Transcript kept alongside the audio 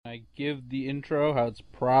I give the intro how it's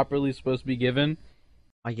properly supposed to be given?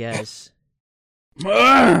 I guess.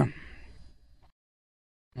 And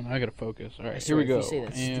I gotta focus. All I right, here swear, we if go. you say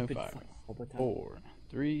that And stupid 5, fucking time. 4,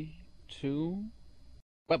 3, 2,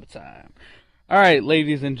 bubble time. All right,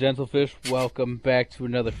 ladies and gentlefish, welcome back to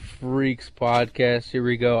another Freaks podcast. Here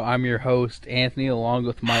we go. I'm your host, Anthony, along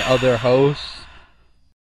with my other hosts,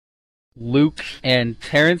 Luke and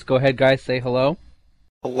Terrence. Go ahead, guys, say hello.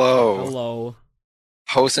 Hello. Hello.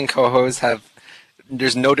 Hosts and co-hosts have...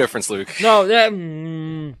 There's no difference, Luke. No,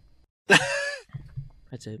 that.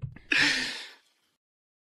 That's it.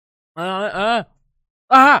 And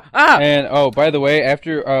oh, by the way,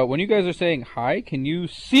 after when you guys are saying hi, can you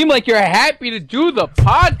seem like you're happy to do the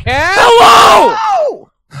podcast? Hello!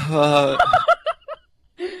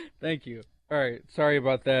 Thank you. All right, sorry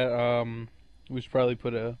about that. We should probably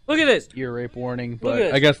put a Look at this. ear rape warning, Look at but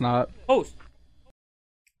this. I guess not. Host.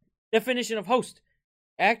 Definition of host.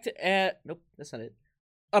 Act at... Nope, that's not it.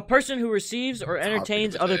 A person who receives or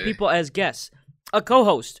entertains other people as guests. A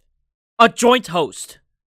co-host. A joint host.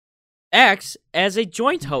 Acts as a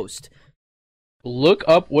joint host. Look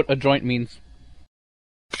up what a joint means.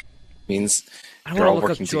 Means I you're don't all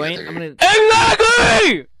want to look up working joint. together. I'm gonna...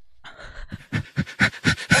 Exactly!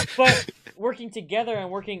 But working together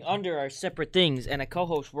and working under are separate things, and a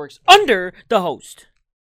co-host works under the host.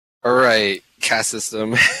 Alright, cast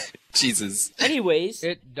system. Jesus. Anyways,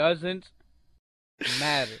 It doesn't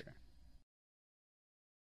matter.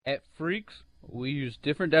 At Freaks, we use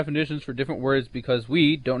different definitions for different words because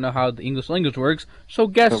we don't know how the English language works, so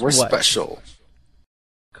guess But we're what? special.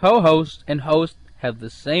 Co-host and host have the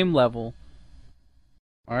same level.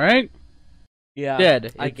 Alright? yeah,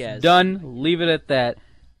 Dead. I It's guess. done. Leave it at that.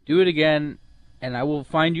 Do it again, and I will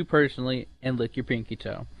find you personally and lick your pinky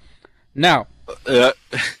toe. Now, All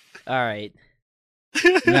right.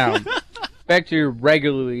 now, back to your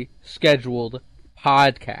regularly scheduled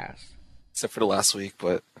podcast. Except for the last week,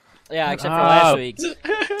 but... Yeah, except for Oh. last week.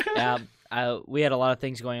 We had a lot of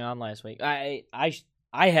things going on last week. I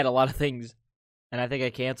had a lot of things, and I think I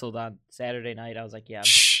canceled on Saturday night. I was like, yeah,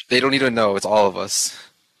 Shh, they don't need to know. It's all of us.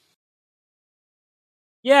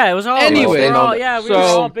 yeah, it was all. Anyway, we were all, no, we were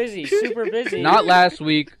so- all busy, super busy. Not last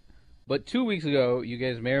week, but 2 weeks ago, you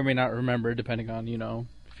guys may or may not remember, depending on,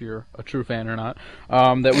 if you're a true fan or not,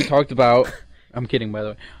 that we talked about... I'm kidding, by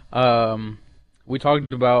the way. We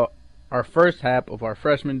talked about our first half of our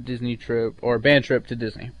freshman Disney trip, or band trip to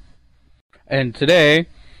Disney. And today,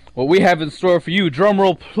 what we have in store for you,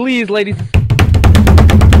 drumroll please, ladies.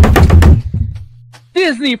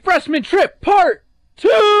 Disney freshman trip part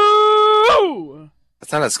 2!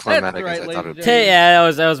 It's not as climatic right, as I thought it would ladies be. and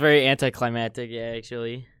Yeah, that was very anticlimactic. Yeah,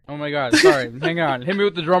 actually. Oh my god, sorry. Hang on. Hit me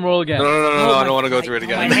with the drum roll again. No, Oh I my- don't want to go through it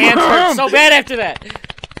My again. hands hurt so bad after that.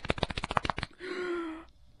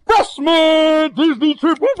 Freshman Disney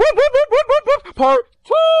trip part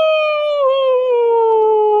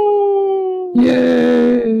 2!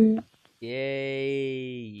 Yay!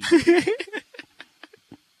 Yay. Anyways,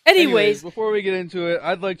 Anyways, before we get into it,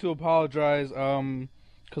 I'd like to apologize,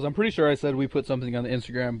 because I'm pretty sure I said we put something on the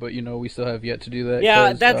Instagram, but, we still have yet to do that. yeah,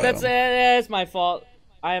 'cause, that's my fault.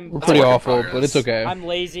 We're pretty work in awful, but progress. it's okay. I'm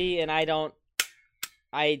lazy and I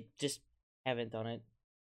just haven't done it.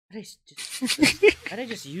 Why'd I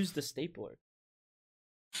just use the stapler?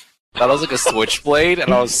 That was like a switchblade,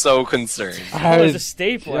 and I was so concerned. That was a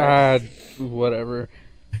stapler. God, whatever.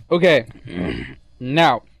 Okay,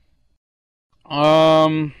 now,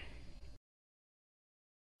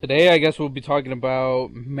 today I guess we'll be talking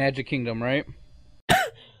about Magic Kingdom, right?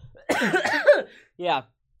 Yeah.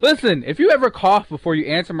 Listen, if you ever cough before you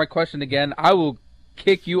answer my question again, I will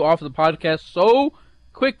kick you off the podcast so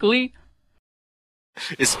quickly.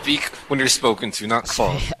 Speak when you're spoken to, not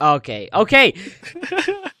cough. Okay.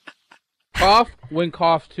 Cough when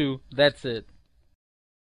coughed to. That's it.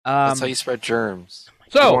 That's how you spread germs.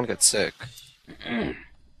 You So, don't want to get sick.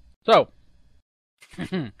 so,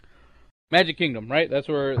 Magic Kingdom, right? That's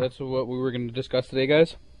what we were going to discuss today,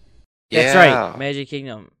 guys. That's Yeah. right. Magic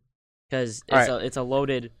Kingdom. Because Alright. it's a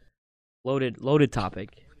loaded topic.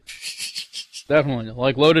 Definitely,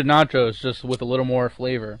 like loaded nachos, just with a little more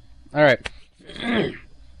flavor. All right,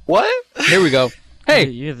 What? here we go. Hey,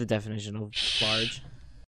 You have the definition of large.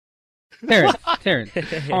 Terrence,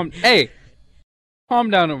 hey, calm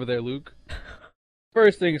down over there, Luke.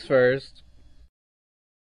 First things first.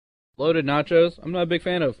 Loaded nachos, I'm not a big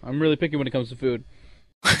fan of. I'm really picky when it comes to food.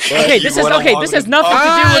 Okay, this has nothing to do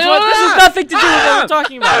with what we're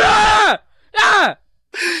talking about.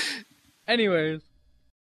 Anyways,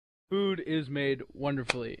 food is made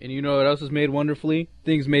wonderfully, and you know what else is made wonderfully?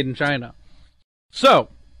 Things made in China. So,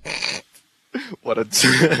 What a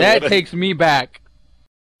That takes me back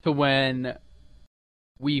to when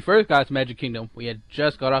we first got to Magic Kingdom. We had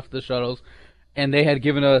just got off the shuttles, and they had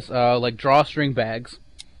given us like drawstring bags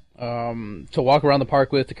to walk around the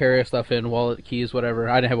park with, to carry our stuff in, wallet, keys, whatever.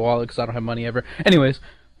 I didn't have a wallet because I don't have money ever. Anyways,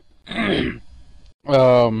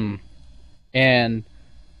 and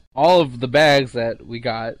all of the bags that we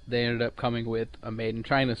got, they ended up coming with a Made in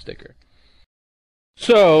China sticker.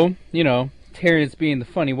 So, you know, Terrence, being the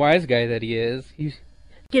funny wise guy that he is, he's,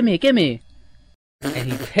 gimme.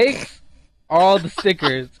 And he takes all the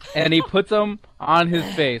stickers and he puts them on his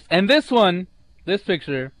face. And this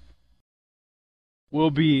picture,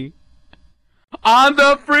 will be on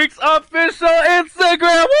the Freaks official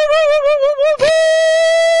Instagram.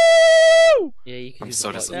 Yeah, you can I'm do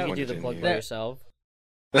so the plug, you can do the disappointed plug in by you. yourself.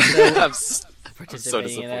 I'm so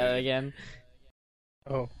Participating in that disappointed. again.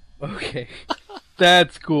 Oh, okay.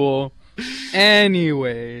 That's cool.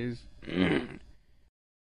 Anyways.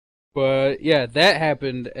 But yeah, that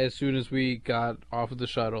happened as soon as we got off of the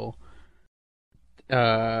shuttle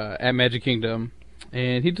at Magic Kingdom,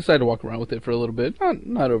 and he decided to walk around with it for a little bit.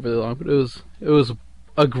 Not overly long, but it was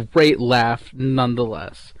a great laugh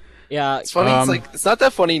nonetheless. Yeah, It's funny. It's like it's not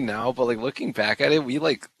that funny now, but like looking back at it, we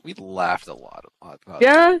laughed a lot about it.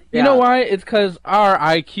 Yeah, you Yeah. know why? It's because our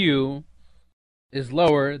IQ is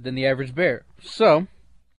lower than the average bear. So,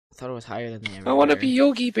 I thought it was higher than the average. I want to bear. be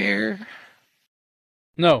Yogi Bear.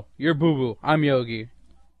 no, you're Boo Boo. I'm Yogi.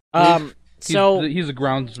 So He's a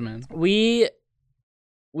groundsman. we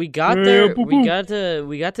got Yeah, there. boo, We boo. got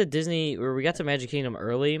to Disney, or we got to Magic Kingdom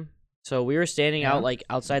early. So we were standing Yeah. out like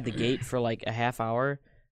outside the gate for like a half hour.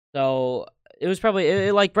 So it was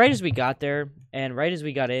probably like right as we got there, and right as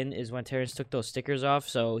we got in is when Terrence took those stickers off.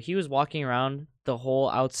 So he was walking around the whole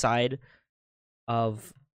outside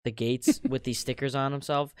of the gates with these stickers on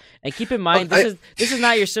himself. And keep in mind, this is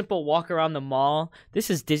not your simple walk around the mall. This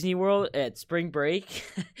is Disney World at spring break.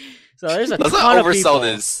 So there's a Let's ton not of people. oversell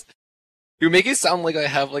this. You make it sound like I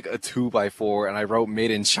have like a 2x4 and I wrote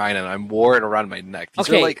 "Made in China" and I wore it around my neck. These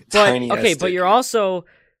are like tiny. But you're also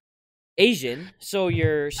Asian, so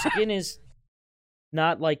your skin is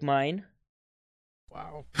not like mine.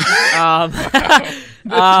 Wow. Um,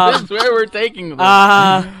 This is where we're taking this.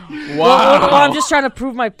 wow. Wow. Well, I'm just trying to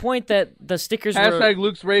prove my point that the stickers were. Hashtag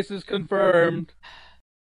Luke's race is confirmed.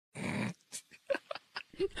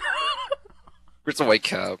 Where's the white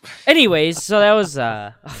cap? Anyways, so that was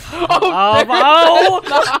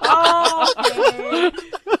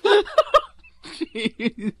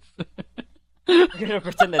Jeez. I'm gonna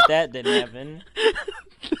pretend that didn't happen.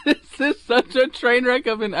 This is such a train wreck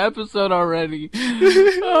of an episode already.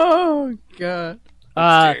 Oh, God.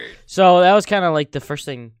 So that was kind of like the first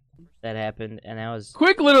thing that happened, and that was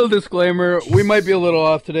Quick little disclaimer. We might be a little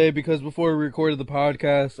off today because before we recorded the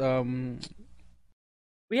podcast,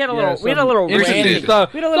 we had a yeah, little some interesting ranting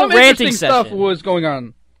stuff. We had a little Some ranting interesting stuff session. was going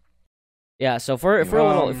on. Yeah, so if we're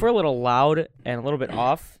a little loud and a little bit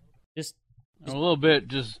off, just A little bit,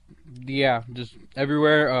 just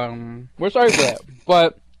everywhere. We're sorry for that,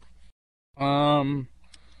 but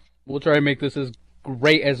we'll try to make this as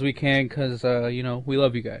great as we can because we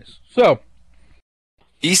love you guys. So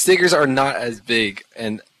These stickers are not as big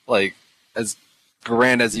and like as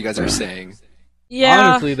grand as you guys are saying. yeah.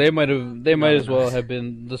 honestly, they might as well have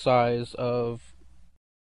been the size of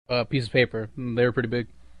a piece of paper. They were pretty big.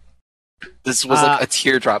 This was like a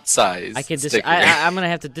teardrop size. I can sticker. I'm gonna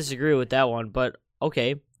have to disagree with that one, but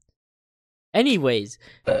okay. Anyways,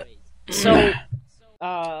 so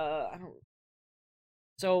I don't.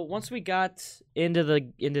 So once we got into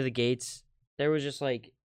the gates, there was just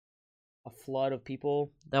like a flood of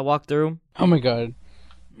people that walked through, Oh my god!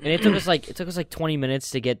 and it took us like 20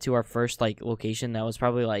 minutes to get to our first like location. That was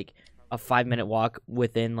probably like a 5-minute walk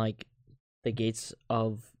within like the gates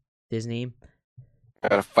of Disney. I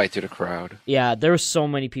gotta fight through the crowd. Yeah, there were so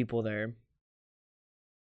many people there.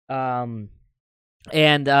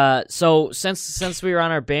 So since we were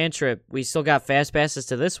on our band trip, we still got fast passes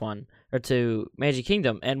to this one, or to Magic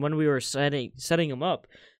Kingdom. And when we were setting them up,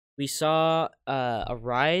 we saw a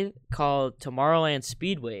ride called Tomorrowland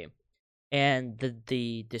Speedway, and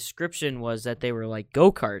the description was that they were like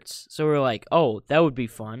go-karts. So we were like, oh, that would be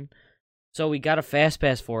fun. So we got a fast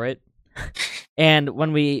pass for it. And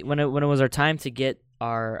when it was our time to get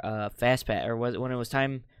our fast pass, or when it was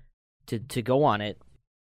time to go on it,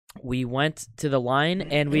 we went to the line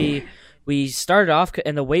and we started off,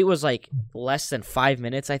 and the wait was like less than 5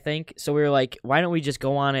 minutes, I think. So we were like, why don't we just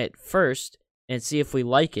go on it first and see if we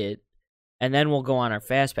like it, and then we'll go on our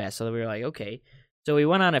fast pass. So we were like, okay. So we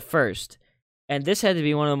went on it first, and this had to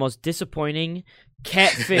be one of the most disappointing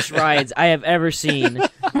catfish rides I have ever seen.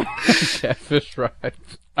 Catfish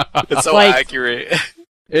rides. It's so Like, accurate.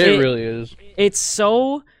 It really is. It's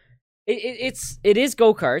so it is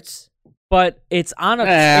go-karts, but it's on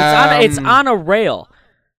a rail.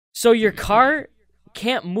 So your car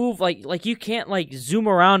can't move like you can't like zoom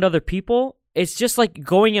around other people. It's just like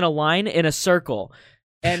going in a line in a circle.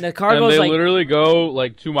 And the car And goes they like literally go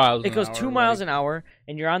like 2 miles. it goes 2 miles an hour,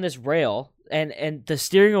 and you're on this rail, and the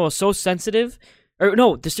steering wheel is so sensitive. Or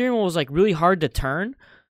no, the steering wheel was like really hard to turn,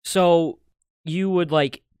 so you would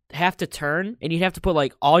like have to turn, and you'd have to put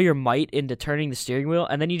like all your might into turning the steering wheel,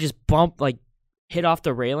 and then you just hit off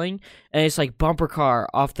the railing, and it's like bumper car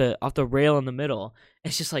off the rail in the middle.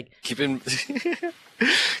 It's just like Keep in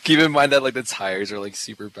mind that like the tires are like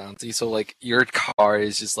super bouncy, so like your car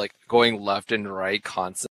is just like going left and right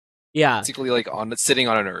constantly, yeah, basically like sitting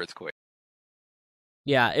on an earthquake.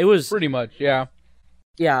 it was Pretty much, yeah.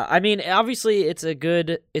 yeah. I mean, obviously, it's a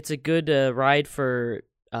good ride for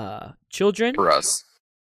children For us.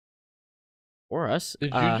 or us.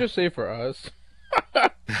 Did you just say for us?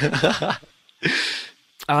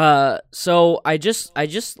 So I just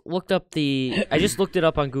looked up looked it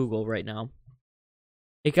up on Google right now.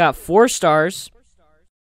 It got 4 stars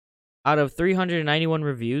out of 391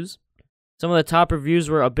 reviews. Some of the top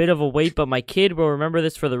reviews were a bit of a wait, but my kid will remember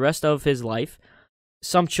this for the rest of his life.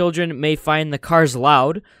 Some children may find the cars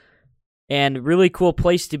loud, and really cool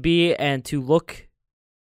place to be and to look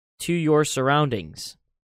to your surroundings.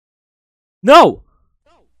 No!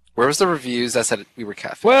 Where was the reviews that said we were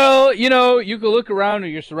Catholic? Well, you know, you can look around at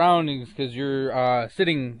your surroundings because you're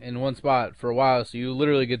sitting in one spot for a while, so you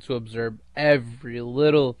literally get to observe every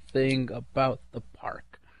little thing about the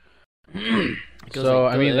park. So,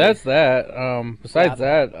 I mean, that's that. Besides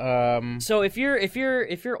that, So if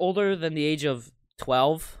you're older than the age of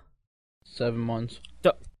 12, 7 months.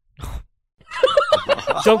 don't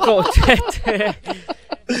go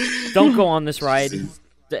don't go on this ride.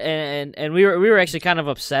 And we were actually kind of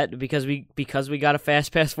upset because we got a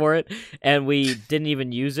fast pass for it and we didn't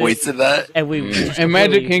even use it. Wasted that. And we just And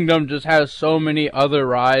Magic completely- Kingdom just has so many other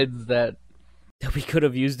rides that we could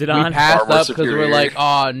have used it we on. passed Far more up because we're superior. like,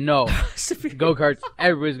 oh no, go-karts,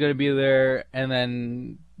 everybody's gonna be there, and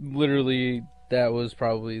then literally that was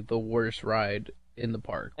probably the worst ride in the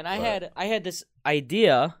park. And I But- had this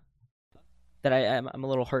idea that I'm a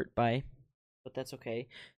little hurt by, but that's okay.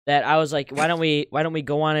 That I was like, why don't we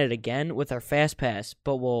go on it again with our fast pass?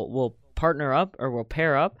 But we'll partner up or we'll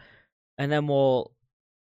pair up, and then we'll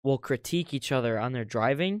critique each other on their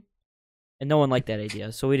driving. And no one liked that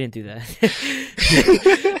idea, so we didn't do that.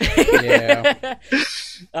 Yeah.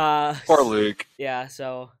 Poor Luke. Yeah.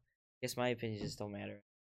 So I guess my opinions just don't matter.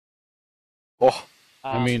 Oh,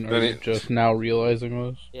 I mean, are you just now realizing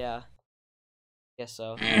this? Yeah. Guess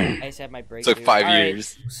so. I just had my break. took 5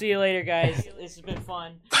 years. See you later, guys. This has been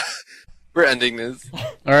fun. We're ending this. All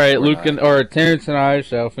right, We're Luke not. or Terrence and I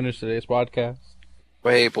shall finish today's podcast.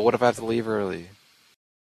 Wait, but what if I have to leave early?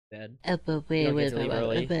 Bad. This This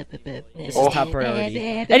Oh. is top priority.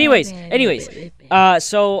 Anyways,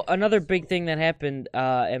 so another big thing that happened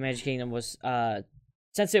at Magic Kingdom was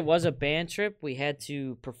since it was a band trip, we had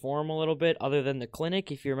to perform a little bit other than the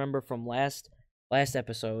clinic. If you remember from last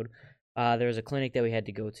episode, there was a clinic that we had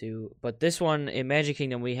to go to, but this one in Magic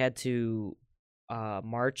Kingdom we had to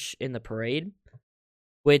march in the parade,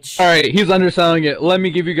 which All right, he's underselling it. Let me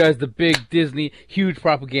give you guys the big Disney huge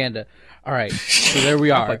propaganda. All right, so there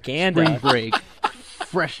we are. Propaganda. Spring break,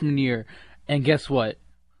 freshman year, and guess what?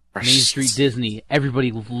 Main Street Disney.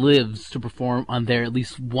 Everybody lives to perform on there at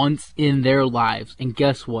least once in their lives. And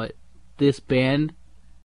guess what? This band,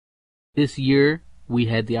 this year, we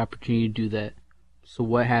had the opportunity to do that. So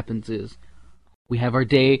what happens is, we have our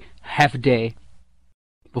day, half a day,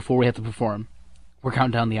 before we have to perform. We're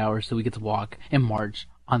counting down the hours so we get to walk and march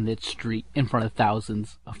on that street in front of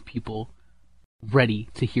thousands of people ready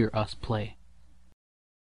to hear us play.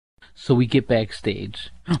 So we get backstage.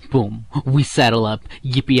 Boom. We saddle up.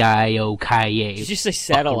 Yippee-i-o-ki-yay. did you say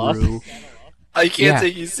saddle up? buckaroo. I can't Yeah.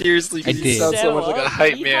 take you seriously I because you did. sound so Saddle much like a up?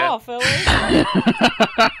 hype Yeehaw, man.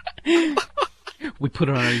 fellas. We put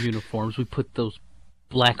on our uniforms. We put those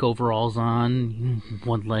black overalls on.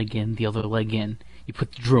 One leg in, the other leg in. You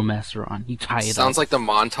put the drill master on. You tie it Sounds up. like the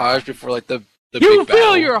montage before like the You big feel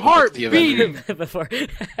battle your with heart the Avengers. beating. Before.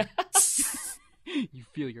 You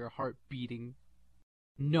feel your heart beating,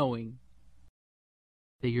 knowing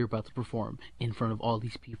that you're about to perform in front of all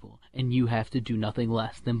these people, and you have to do nothing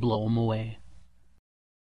less than blow them away.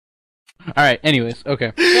 All right. Anyways,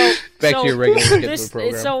 okay. Back to your regular scheduled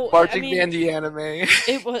program. So I Marching mean, band the anime.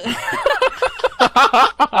 it was.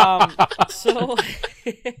 So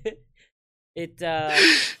it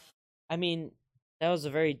I mean, that was a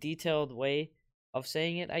very detailed way of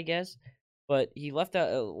saying it, I guess. But he left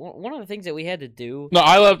out one of the things that we had to do. No,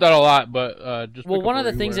 I left out a lot, but just Well, one of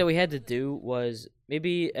the things that we had to do was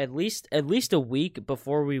maybe at least a week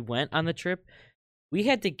before we went on the trip, we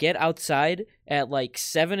had to get outside at like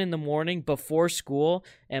 7 a.m. before school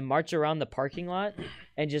and march around the parking lot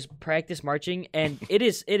and just practice marching. And it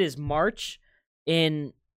is March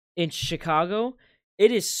in Chicago.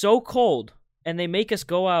 It is so cold, and they make us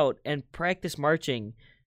go out and practice marching,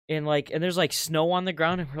 and there's like snow on the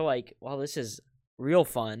ground, and we're like, wow, this is real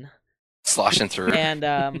fun. Sloshing through. And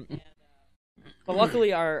but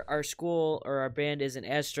luckily our school or our band isn't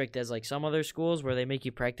as strict as like some other schools where they make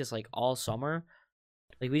you practice like all summer.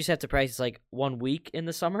 Like we just have to practice like 1 week in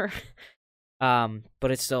the summer. But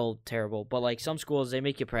it's still terrible. But like some schools, they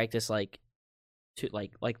make you practice like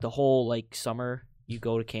the whole like summer you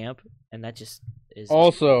go to camp, and that just is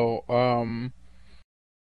also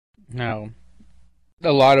now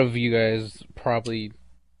a lot of you guys probably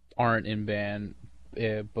aren't in band,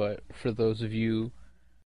 but for those of you,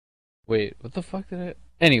 wait, what the fuck did I?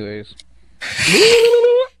 Anyways,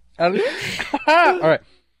 all right.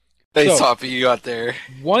 They top you out there.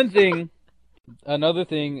 Another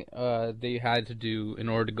thing they had to do in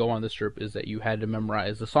order to go on this trip is that you had to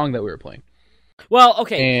memorize the song that we were playing. Well,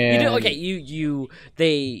 okay, And you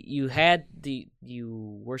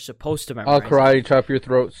were supposed to memorize. I'll karate chop your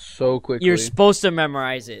throat so quickly. You're supposed to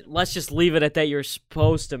memorize it. Let's just leave it at that. You're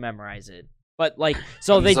supposed to memorize it. But like,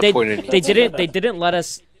 so they didn't let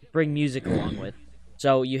us bring music along with.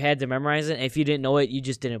 So you had to memorize it. And if you didn't know it, you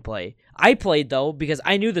just didn't play. I played though because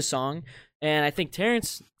I knew the song, and I think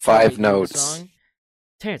Terrence 5 notes.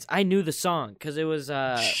 Terrence, I knew the song because it was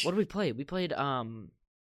what did we play? We played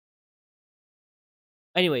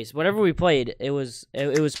Anyways, whatever we played, it was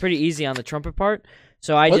pretty easy on the trumpet part.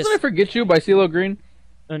 So Wasn't I Forget You by CeeLo Green?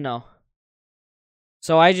 No.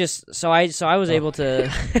 So I was able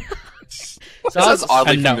to. Sounds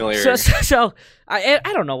oddly familiar. So I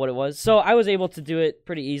don't know what it was. So I was able to do it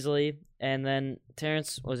pretty easily, and then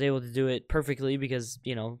Terrence was able to do it perfectly because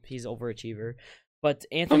he's overachiever. But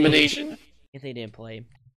Anthony didn't play.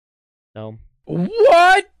 So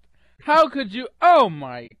what? How could you? Oh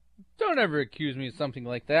my! Don't ever accuse me of something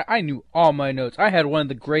like that. I knew all my notes. I had one of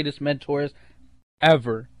the greatest mentors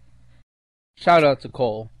ever. Shout out to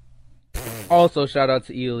Cole. Also, shout out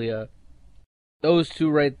to Elia. Those two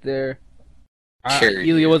right there.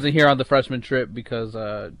 Elia wasn't here on the freshman trip because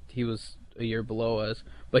he was a year below us,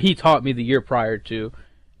 but he taught me the year prior to,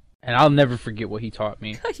 and I'll never forget what he taught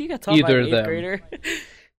me. You got taught by an 8th grader.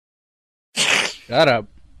 Shut up.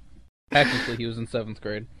 Technically, he was in 7th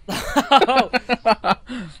grade.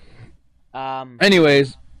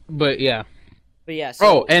 Anyways, but yeah.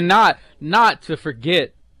 So... and not to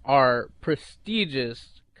forget our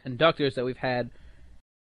prestigious conductors that we've had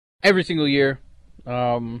every single year.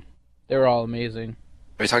 They were all amazing.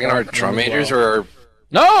 Are you talking our drum majors or our...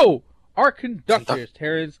 No! Our conductors,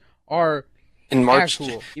 Terrence, are in March.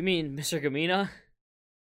 Actual. You mean Mr. Gamina?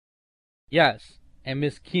 Yes. And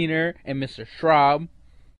Miss Keener and Mr. Schraub.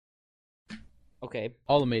 Okay.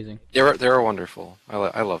 All amazing. They were wonderful.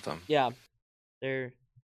 I love them. Yeah. They're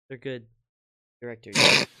good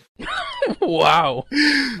directors. Wow.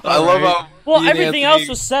 I love how... Well, everything else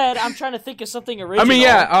was said. I'm trying to think of something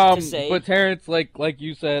original to say. But Terrence, like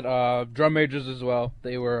you said, drum majors as well.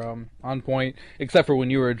 They were on point, except for when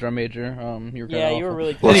you were a drum major. You were you were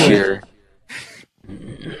really cool.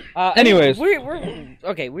 Anyways, we're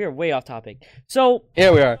okay. We are way off topic. So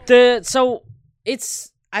yeah, we are.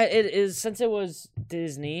 It is since it was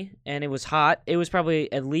Disney and it was hot. It was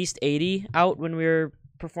probably at least 80 out when we were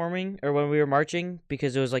performing or when we were marching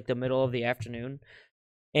because it was like the middle of the afternoon,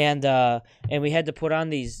 and we had to put on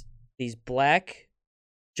these black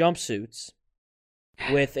jumpsuits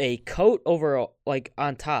with a coat over like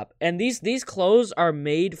on top, and these clothes are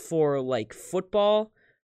made for like football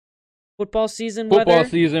season weather.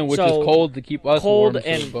 Season, which is cold to keep us cold warm,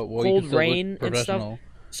 and cold rain and stuff.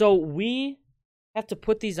 So we have to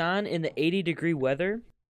put these on in the 80-degree weather,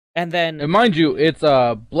 and then and mind you, it's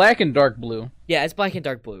black and dark blue. Yeah, it's black and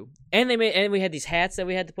dark blue, and we had these hats that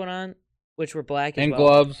we had to put on, which were black as and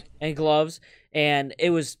well. gloves, and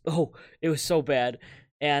it was so bad,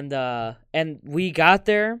 and we got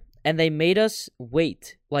there. And they made us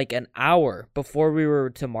wait like an hour before we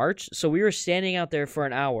were to march. So we were standing out there for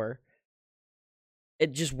an hour,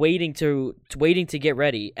 just waiting to get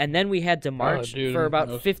ready. And then we had to march for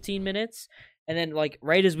about 15 minutes. And then like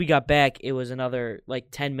right as we got back, it was another like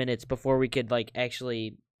 10 minutes before we could like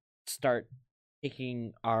actually start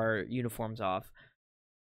taking our uniforms off.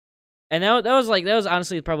 And that was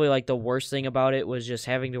honestly probably like the worst thing about it was just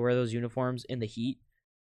having to wear those uniforms in the heat.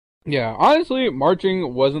 Yeah, honestly,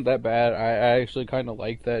 marching wasn't that bad. I actually kind of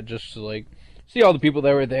liked that, just to like see all the people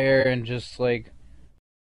that were there and just like,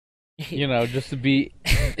 you know, just to be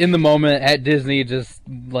in the moment at Disney. Just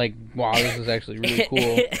like, wow, this is actually really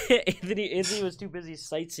cool. Anthony was too busy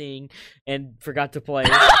sightseeing and forgot to play.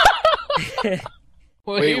 Wait,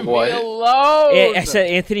 Leave what? me alone. I said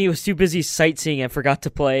Anthony was too busy sightseeing and forgot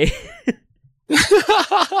to play.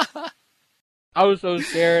 I was so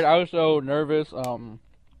scared. I was so nervous.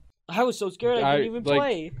 I was so scared I couldn't even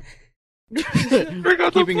play.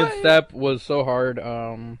 Keeping in step was so hard.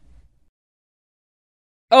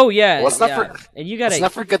 Oh yeah, Let's and you gotta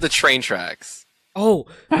not forget the train tracks. Oh,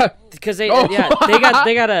 because they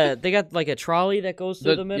got like a trolley that goes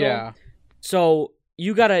through the middle. Yeah. So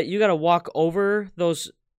you gotta walk over those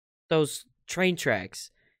train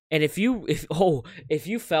tracks, and if you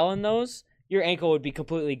fell in those, your ankle would be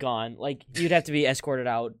completely gone. Like you'd have to be escorted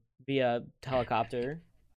out via helicopter.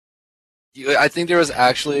 I think there was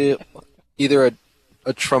actually either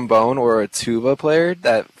a trombone or a tuba player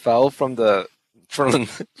that fell from the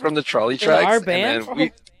trolley tracks. Our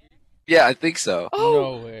band? Yeah, I think so.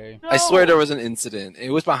 No way. I swear there was an incident. It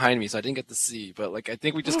was behind me, so I didn't get to see. But like, I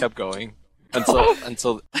think we just kept going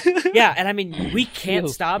until. Yeah, and I mean, we can't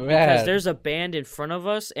Feels stop bad. because there's a band in front of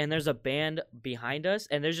us and there's a band behind us,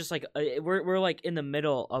 and there's just like we're like in the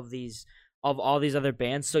middle of all these other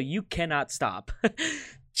bands, so you cannot stop.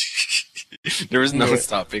 There was no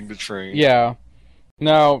stopping the train. Yeah.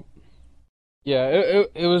 Now, yeah,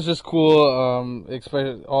 it was just cool.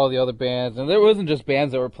 Especially all the other bands, and there wasn't just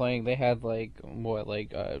bands that were playing. They had like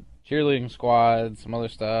cheerleading squads, some other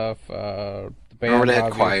stuff. The band, Remember they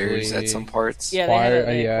had obviously. choirs at some parts. Yeah,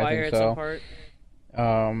 they had choir at some part.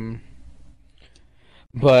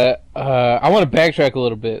 But I want to backtrack a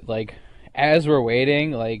little bit. Like, as we're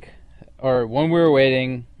waiting, or when we were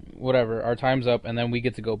waiting, whatever, our time's up, and then we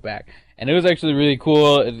get to go back. And it was actually really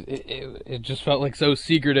cool. It just felt like so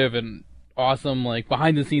secretive and awesome, like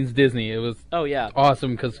behind the scenes Disney. It was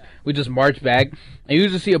awesome because we just marched back, and you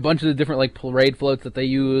just see a bunch of the different like parade floats that they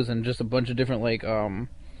use, and just a bunch of different like kind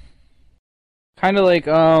of like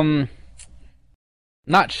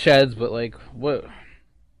not sheds, but like what.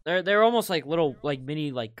 They're almost like little like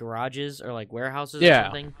mini like garages or like warehouses or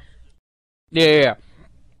something. Yeah.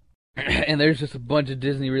 And there's just a bunch of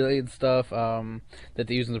Disney related stuff that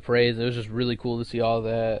they use in the parades. It was just really cool to see all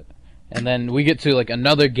that. And then we get to like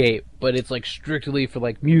another gate, but it's like strictly for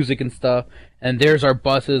like music and stuff. And there's our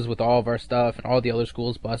buses with all of our stuff and all the other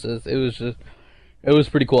schools' buses. It was a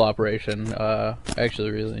pretty cool operation. I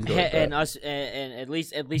actually really enjoyed that. And at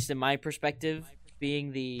least in my perspective,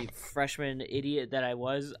 being the freshman idiot that I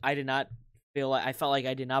was, I felt like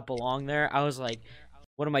I did not belong there. I was like,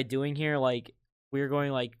 what am I doing here? Like, we're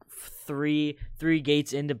going like three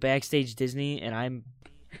gates into backstage Disney, and I'm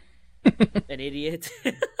an idiot.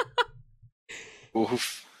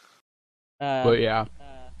 Oof. But yeah.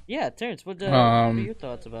 Yeah, Terrence, what are your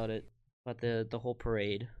thoughts about it? About the whole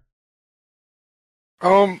parade?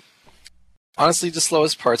 Honestly, the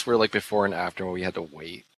slowest parts were like before and after when we had to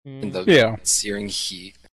wait in the searing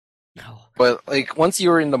heat. Oh. But like once you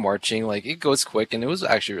were in the marching, like it goes quick, and it was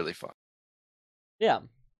actually really fun. Yeah.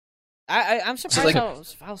 I'm surprised So,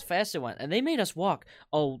 how fast it went, and they made us walk.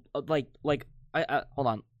 Oh, like I hold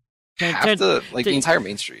on. The entire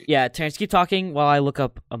Main Street. Yeah, Terrence, keep talking while I look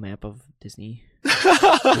up a map of Disney.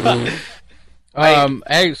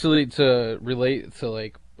 Actually, to relate to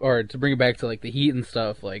like, or to bring it back to like the heat and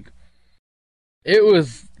stuff, like it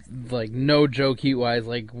was like no joke heat wise.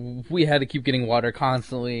 Like we had to keep getting water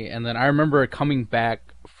constantly, and then I remember coming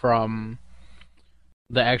back from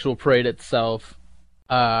the actual parade itself.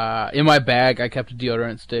 In my bag, I kept a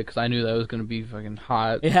deodorant stick because I knew that was gonna be fucking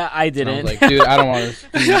hot. Yeah, I didn't. And I was like, dude, I don't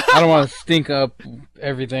want to stink up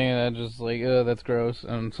everything, and I just like, that's gross.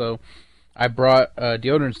 And so I brought a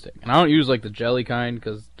deodorant stick, and I don't use like the jelly kind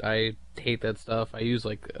because I hate that stuff. I use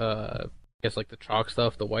like I guess like the chalk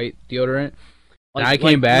stuff, the white deodorant. And I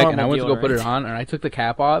came back and I went to go put it on, and I took the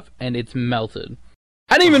cap off, and it's melted.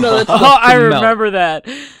 I didn't even know that. I remember that.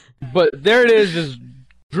 But there it is, just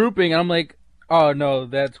drooping, and I'm like, oh no,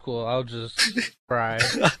 that's cool. I'll just cry.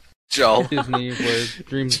 Joel. Disney, where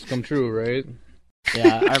dreams come true, right?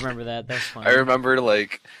 Yeah, I remember that. That's funny. I remember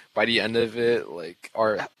like by the end of it, like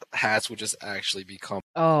our hats would just actually become.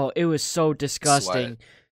 Oh, it was so disgusting.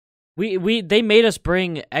 They made us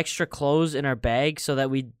bring extra clothes in our bag so that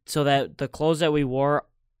the clothes that we wore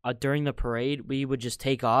during the parade we would just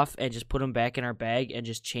take off and just put them back in our bag and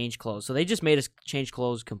just change clothes. So they just made us change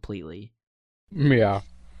clothes completely. Yeah.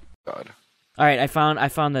 God. All right, I found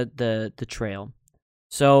the trail.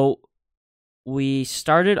 So we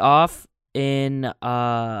started off in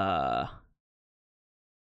well,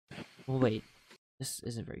 wait. This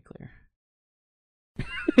isn't very clear.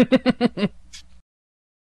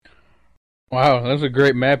 Wow, that's a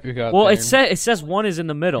great map you got. Well, there. it says one is in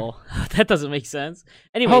the middle. That doesn't make sense.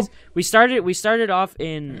 Anyways, we started off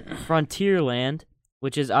in Frontierland,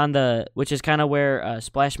 which is kind of where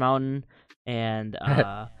Splash Mountain and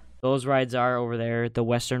those rides are over there, the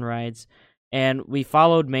western rides. And we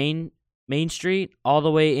followed Main Street all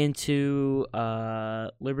the way into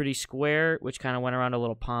Liberty Square, which kind of went around a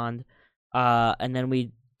little pond. And then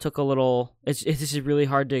we took a little. This is really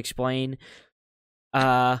hard to explain.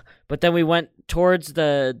 But then we went towards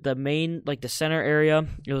the main, like the center area.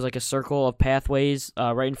 It was like a circle of pathways,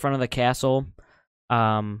 right in front of the castle.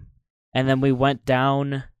 And then we went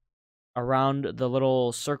down around the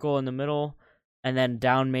little circle in the middle, and then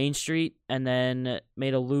down Main Street, and then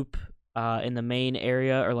made a loop, in the main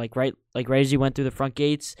area, or like right as you went through the front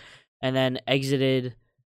gates, and then exited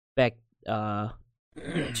back, to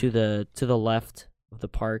the left of the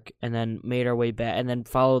park, and then made our way back, and then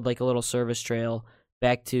followed like a little service trail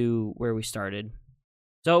back to where we started.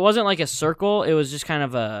 So it wasn't like a circle, it was just kind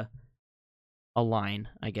of a line,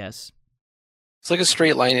 I guess. It's like a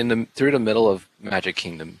straight line through the middle of Magic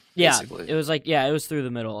Kingdom. Yeah, basically. it was like it was through the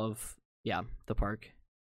middle of the park.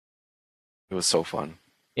 It was so fun.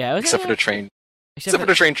 Yeah, it was, Except for the train. Except for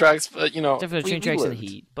the train tracks, but you know. Except for the train tracks and the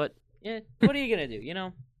heat. But yeah, what are you gonna do? You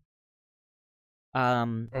know.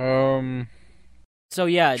 So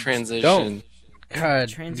yeah. Transition. God.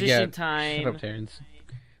 Transition time. Shut up, Terrence.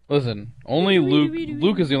 Listen, only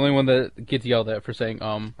Luke is the only one that gets yelled at for saying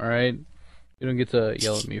all right? You don't get to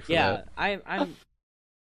yell at me for that. Yeah,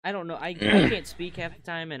 I don't know. I can't speak half the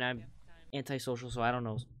time, and I'm antisocial, so I don't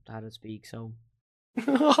know how to speak. So.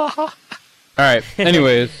 All right.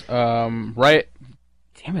 Anyways, right.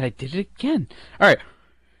 Damn it! I did it again. All right.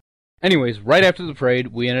 Anyways, right after the parade,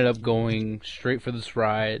 we ended up going straight for this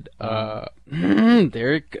ride.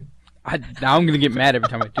 Derek, now I'm gonna get mad every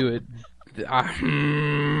time I do it.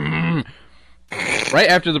 Right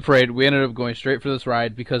after the parade, we ended up going straight for this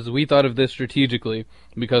ride because we thought of this strategically.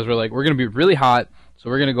 Because we're gonna be really hot, so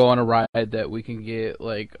we're gonna go on a ride that we can get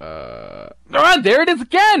there it is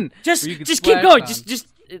again. Just keep going. Just.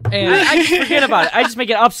 And I just forget about it. I just make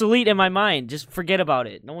it obsolete in my mind. Just forget about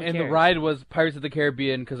it. No one cares. And the ride was Pirates of the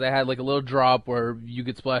Caribbean because I had like a little drop where you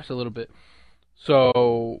get splashed a little bit.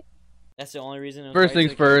 So that's the only reason. First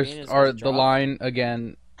things first, are the line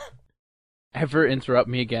again. Ever interrupt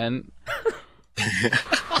me again?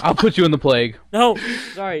 I'll put you in the plague. No,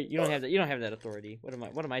 sorry, you don't have that. You don't have that authority. What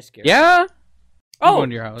am I scared? Yeah. I'm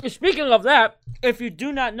going to your house. Speaking of that, if you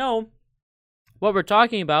do not know what we're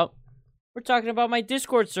talking about. We're talking about my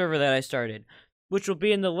Discord server that I started, which will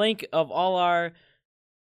be in the link of all our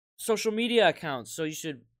social media accounts. So you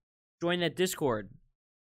should join that Discord.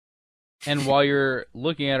 And while you're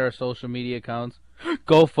looking at our social media accounts,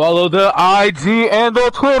 go follow the IG and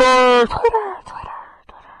the Twitter.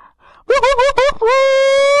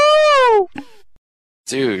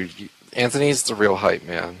 Dude, Anthony's the real hype,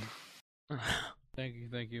 man. Thank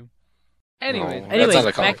you. Anyways,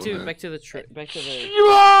 back to the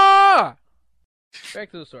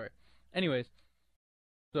story. Anyways,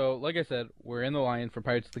 so like I said, we're in the line for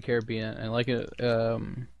Pirates of the Caribbean, and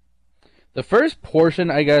the first portion,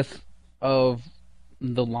 I guess, of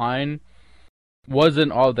the line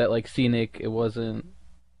wasn't all that like scenic. It wasn't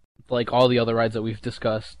like all the other rides that we've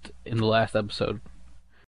discussed in the last episode.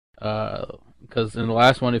 Because in the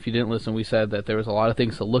last one, if you didn't listen, we said that there was a lot of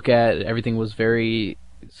things to look at. Everything was very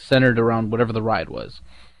centered around whatever the ride was.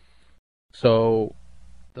 So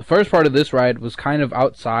the first part of this ride was kind of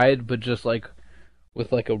outside, but just like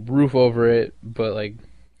with like a roof over it, but like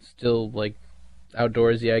still like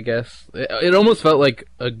outdoorsy, I guess. It almost felt like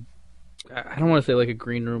I don't want to say like a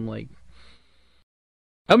green room, like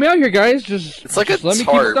help me out here, guys. It's like just a let me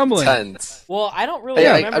keep stumbling. tent. Well, I don't really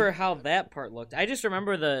remember how that part looked. I just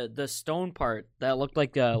remember the stone part that looked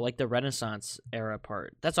like the Renaissance era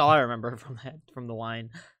part. That's all I remember from the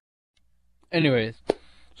line. Anyways,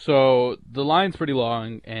 so the line's pretty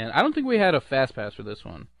long, and I don't think we had a fast pass for this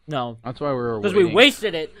one. No, that's why we were because we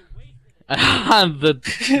wasted it on the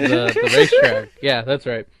racetrack. Yeah, that's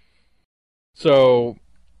right. So,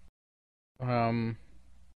 my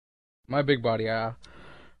big body, I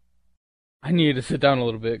needed to sit down a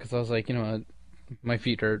little bit because I was like, you know what, my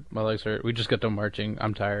feet hurt, my legs hurt. We just got done marching.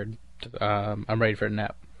 I'm tired. I'm ready for a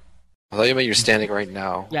nap. I thought you meant you're standing right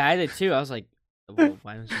now. Yeah, I did too. I was like, Well,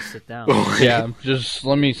 why don't you sit down? Yeah, just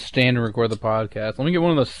let me stand and record the podcast. Let me get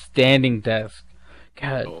one of those standing desks.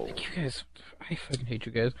 God, you guys, I fucking hate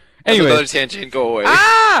you guys. Anyway, Anyways, tangent, go away.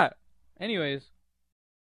 Anyways,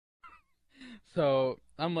 so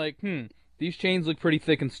I'm like, these chains look pretty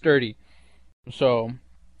thick and sturdy. So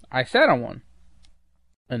I sat on one,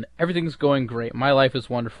 and everything's going great. My life is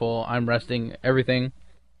wonderful. I'm resting, everything.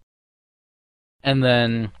 And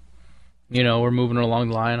then, we're moving along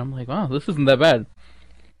the line. I'm like, wow, this isn't that bad.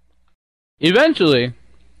 Eventually,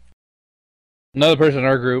 another person in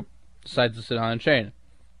our group decides to sit on a chain.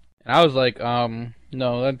 And I was like,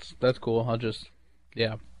 no, that's cool.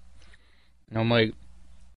 Yeah. And I'm like,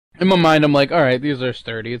 in my mind, I'm like, alright, these are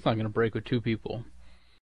sturdy. It's not going to break with 2 people.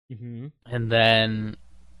 Mm-hmm. And then,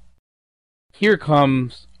 here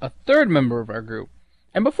comes a third member of our group.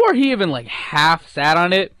 And before he even, half sat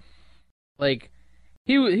on it,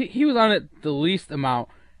 he was on it the least amount.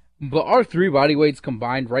 But our 3 body weights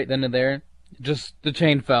combined right then and there, just the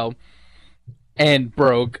chain fell and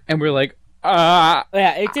broke. And we're like, Yeah,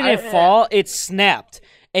 it didn't fall. It snapped.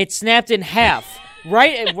 It snapped in half.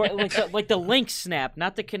 Right? Like the links snapped,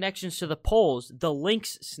 not the connections to the poles. The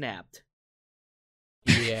links snapped.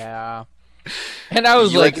 Yeah. And I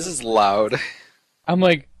was this is loud. I'm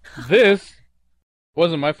like, this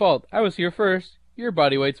wasn't my fault. I was here first. Your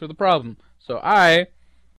body weights were the problem. So I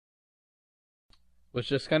was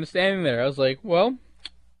just kind of standing there. I was like, well,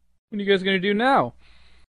 what are you guys going to do now?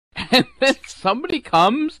 And then somebody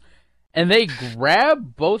comes and they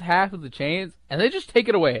grab both half of the chains and they just take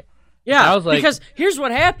it away. Yeah, I was like, because here's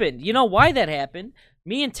what happened. You know why that happened?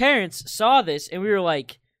 Me and Terrence saw this and we were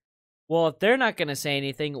like, well, if they're not going to say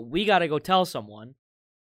anything, we got to go tell someone.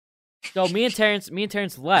 So me and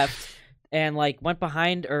Terrence left and went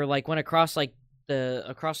behind or went across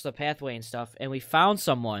across the pathway and stuff, and we found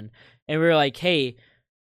someone and we were like, hey,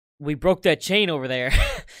 we broke that chain over there.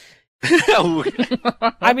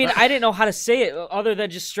 I mean, I didn't know how to say it other than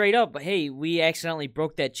just straight up, but hey, we accidentally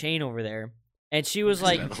broke that chain over there. And she was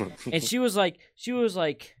like,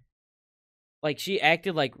 she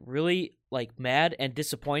acted really mad and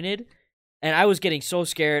disappointed. And I was getting so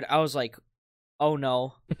scared. I was like, oh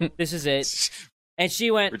no, this is it. And she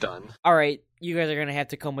went, we're done. All right, you guys are going to have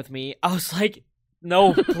to come with me. I was like,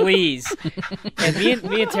 no, please. And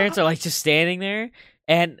me and Terrence are just standing there.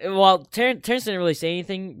 And well, Terrence didn't really say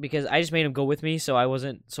anything because I just made him go with me, so I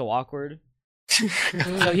wasn't so awkward.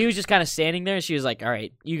 So he was just kind of standing there. And she was like, all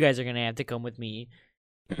right, you guys are going to have to come with me.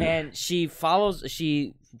 And she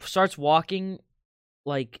starts walking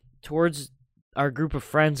towards our group of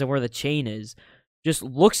friends and where the chain is, just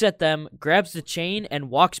looks at them, grabs the chain and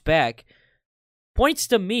walks back, points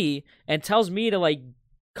to me and tells me to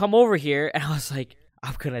come over here. And I was like,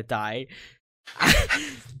 I'm gonna die.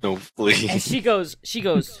 No, please. And she goes,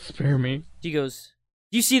 spare me. She goes,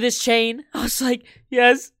 do you see this chain? I was like,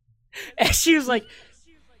 yes. And she was like,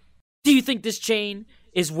 do you think this chain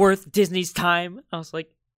is worth Disney's time? I was like,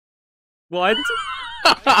 what?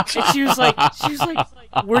 And she was like,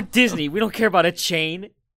 we're Disney. We don't care about a chain.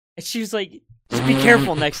 And she was like, just be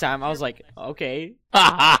careful next time. I was like, okay.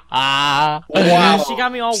 Wow. She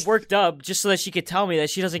got me all worked up just so that she could tell me that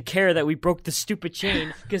she doesn't care that we broke the stupid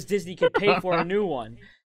chain because Disney could pay for a new one.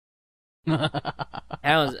 I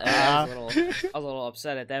was a little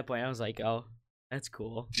upset at that point. I was like, oh, that's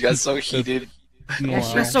cool. You got so heated. Yeah,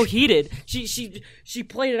 she got so heated. She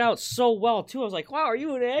played it out so well too. I was like, wow, are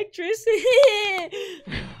you an actress?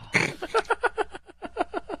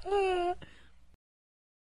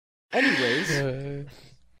 Anyways,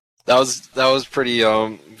 that was pretty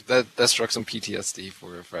that struck some PTSD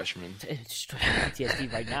for a freshman. It's struck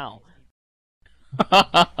PTSD right now.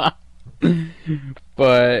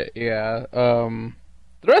 But yeah, the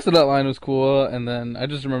rest of that line was cool, and then I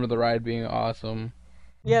just remember the ride being awesome.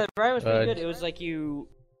 Yeah, the ride was pretty good. It was like you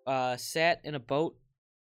sat in a boat.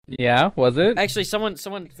 Yeah, was it? Actually, someone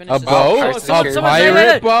finished a boat? A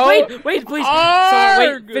pirate boat? Wait, please.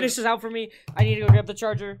 Someone, finish this out for me. I need to go grab the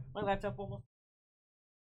charger. My laptop almost.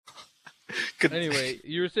 Anyway,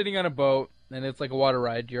 you were sitting on a boat, and it's like a water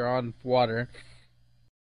ride. You're on water.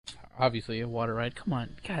 Obviously, a water ride. Come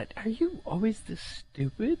on. God, are you always this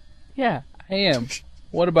stupid? Yeah, I am.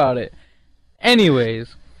 What about it?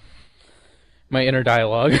 Anyways, my inner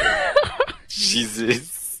dialogue.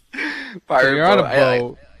 Jesus. Pirate so you're boat. On a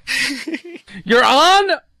boat. You're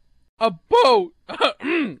on a boat.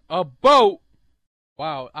 A boat.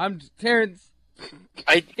 Wow, I'm Terrence.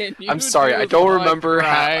 I'm sorry, I don't remember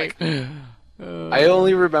how. I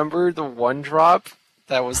only remember the one drop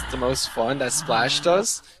that was the most fun that Splash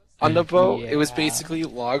does on the boat. Yeah. It was basically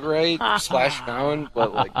log ride, Splash Mountain,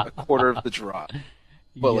 but a quarter of the drop.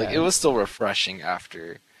 but like it was still refreshing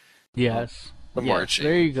after Yes. the Yes, marching.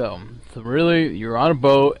 there you go. So really, you're on a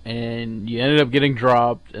boat and you ended up getting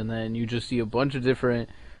dropped, and then you just see a bunch of different,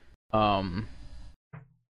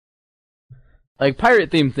 like pirate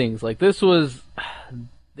themed things. Like this was,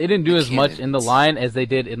 they didn't do as much in the line as they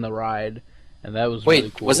did in the ride, and that was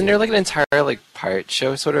really cool. Wasn't there like an entire like pirate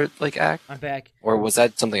show sort of like act, I'm back. or was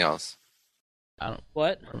that something else? I don't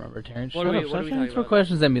What? remember, Terrence. What Shut are up. we Stop talking trying to throw about?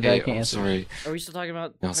 questions at me that I Hey, can't I'm answer. sorry. Are we still talking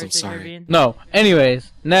about No, I'm Pirates of the sorry. Caribbean? No.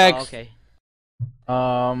 Anyways, next. Oh, okay.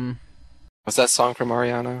 What's that song from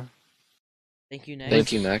Ariana? Thank you, next.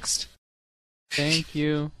 Thank you. Next. Thank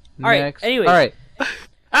you. All right, Next. anyways. All right.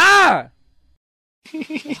 Ah.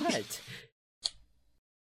 What?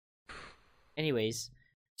 Anyways,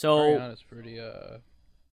 so Ariana's pretty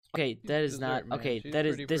okay, that is dessert, not man. okay. She's That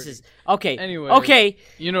is pretty this pretty. is okay. Anyway. Okay,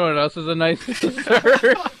 You know what else is a nice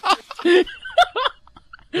dessert?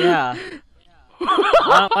 yeah.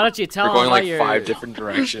 Why don't you tell We're them going about like your 5 different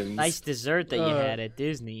directions. nice dessert that you had at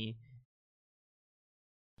Disney?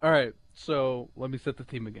 All right, so let me set the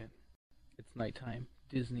theme again. It's nighttime.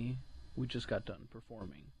 Disney. We just got done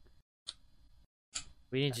performing.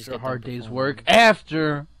 We didn't just After a get hard done day's performing. work.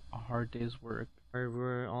 After a hard day's work.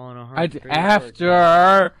 We're all in a hard day's work.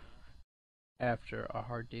 After a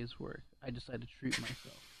hard day's work, I decided to treat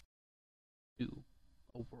myself to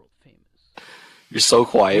a world famous. You're so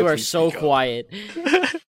quiet. You are please so speak up. quiet.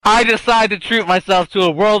 I decided to treat myself to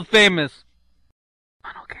a world famous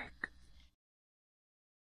funnel cake.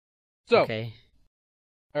 So, Okay.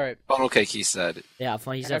 all right, Funnel cake, he said. Yeah,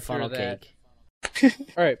 he said After funnel that- cake.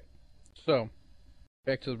 all right. So,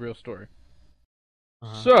 back to the real story.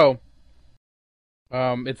 Uh-huh. So,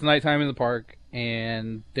 it's nighttime in the park,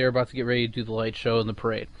 and they're about to get ready to do the light show and the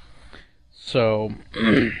parade. So,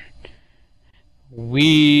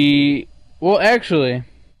 well, actually,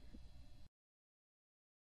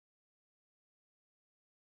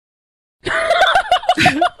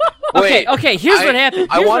 Wait, Okay. Here's what happened.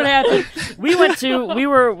 I Here's wanna- what happened. We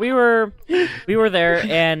were there,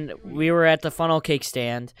 and we were at the funnel cake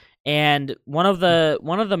stand, and one of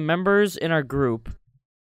the members in our group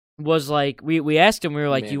was like, we asked him, we were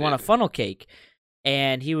like, "Do you want a Mandated. funnel cake?"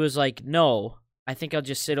 And he was like, "No, I think I'll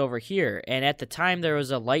just sit over here." And at the time, there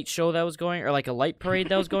was a light show that was going, or like a light parade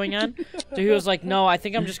that was going on. So he was like, "No, I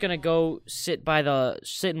think I'm just gonna go sit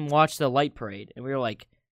and watch the light parade." And we were like,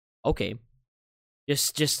 "Okay."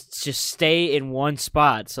 Just stay in one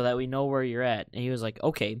spot so that we know where you're at. And he was like,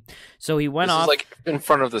 okay. So he went This off. is like in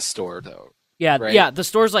front of the store, though. yeah, right? yeah. The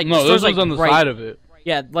store's like no, the this store's was like on the right, side of it.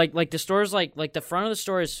 Yeah, like the store's like the front of the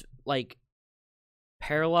store is like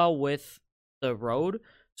parallel with the road,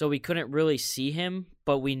 so we couldn't really see him,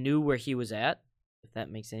 but we knew where he was at. If that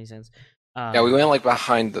makes any sense. Yeah, we went like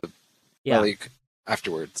behind the Yeah, like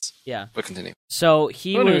afterwards. yeah. But continue. So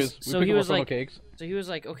he Well, was. anyways, we So picked he up our was funnel like. cakes. So he was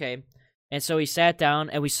like, okay. And so he sat down,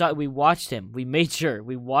 and we watched him. We made sure.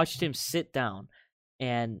 We watched him sit down.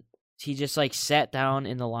 And he just, like, sat down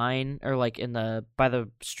in the line, or, like, by the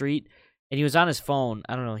street. And he was on his phone.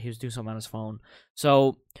 I don't know. He was doing something on his phone.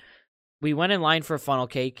 So we went in line for a funnel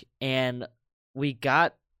cake, and we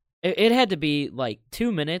got... It had to be, like,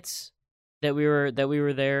 2 minutes that we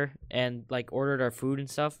were there and, like, ordered our food and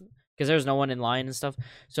stuff. Because there was no one in line and stuff.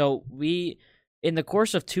 So in the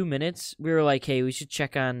course of 2 minutes, we were like, "Hey, we should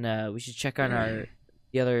check on our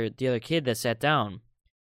the other kid that sat down."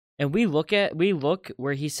 And we look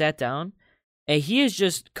where he sat down, and he is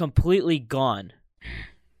just completely gone.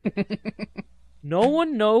 No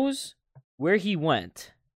one knows where he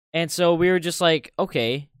went, and so we were just like,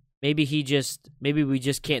 "Okay, maybe we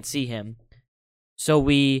just can't see him." So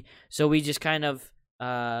we just kind of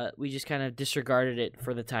disregarded it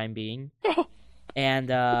for the time being,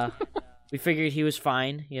 and we figured he was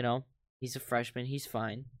fine, you know. He's a freshman, he's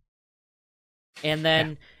fine. And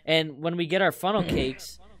then, and when we get our funnel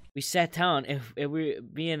cakes, we sat down, and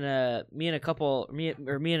me and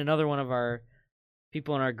another one of our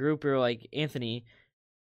people in our group, we were like, "Anthony,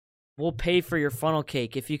 we'll pay for your funnel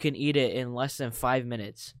cake if you can eat it in less than 5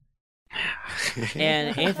 minutes."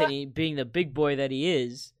 And Anthony, being the big boy that he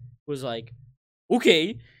is, was like,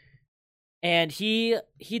 "Okay." And he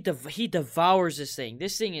devours this thing.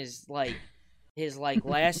 This thing is like his like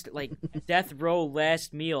last like death row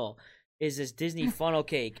last meal is this Disney funnel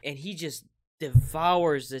cake, and he just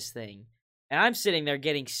devours this thing. And I'm sitting there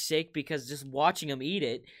getting sick because just watching him eat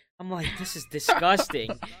it, I'm like, this is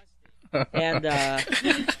disgusting. And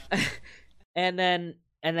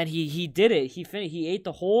and then he did it. He ate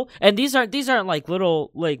the whole. And these aren't like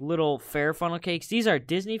little fair funnel cakes. These are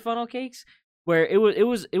Disney funnel cakes. Where it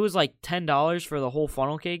was like $10 for the whole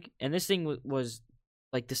funnel cake, and this thing was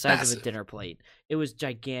like the size of Massive. a dinner plate. It was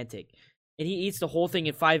gigantic, and he eats the whole thing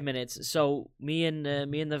in 5 minutes. So me and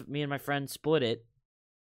my friend split it.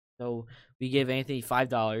 So we gave Anthony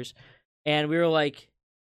 $5, and we were like,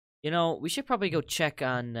 we should probably go check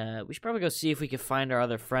on. We should probably go see if we could find our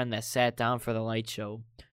other friend that sat down for the light show.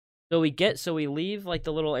 So we leave like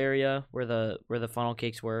the little area where the funnel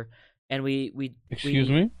cakes were, and we Excuse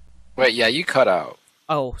me? Wait, yeah, you cut out.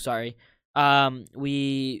 Oh, sorry.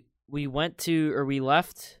 We went to, or we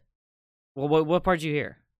left. Well, what part did you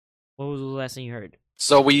hear? What was the last thing you heard?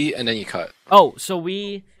 And then you cut. Oh, so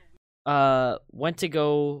we went to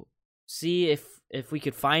go see if we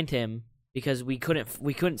could find him because we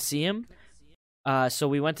couldn't see him. So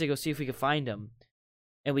we went to go see if we could find him,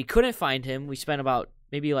 and we couldn't find him. We spent about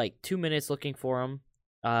maybe like 2 minutes looking for him.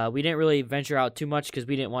 We didn't really venture out too much because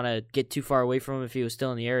we didn't want to get too far away from him if he was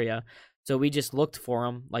still in the area. So we just looked for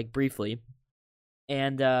him, like, briefly.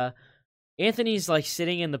 And Anthony's, like,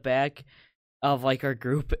 sitting in the back of, like, our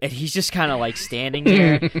group, and he's just kind of, like, standing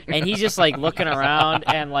there. And he's just, like, looking around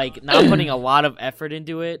and, like, not putting a lot of effort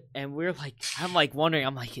into it. And I'm, like, wondering,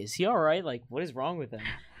 I'm like, is he all right? Like, what is wrong with him?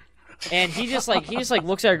 And he just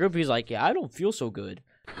looks at our group. He's like, yeah, I don't feel so good.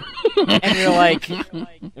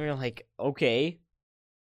 And we're like, okay.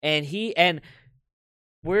 And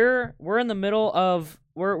we're in the middle of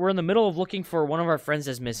looking for one of our friends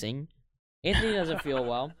that's missing. Anthony doesn't feel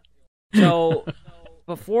well. So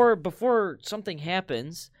before something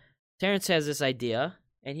happens, Terrence has this idea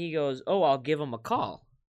and he goes, "Oh, I'll give him a call."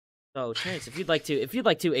 So Terrence, if you'd like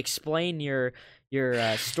to explain your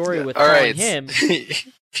story with calling him.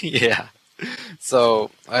 Yeah. So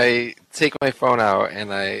I take my phone out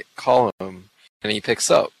and I call him and he picks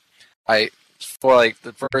up. For like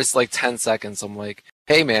the first like 10 seconds, I'm like,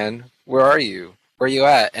 "Hey man, where are you? Where are you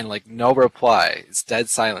at?" And like no reply. It's dead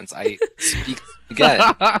silence. I speak again.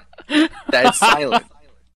 Dead silent.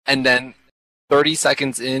 And then 30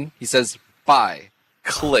 seconds in, he says, "Bye."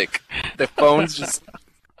 Click. The phone's just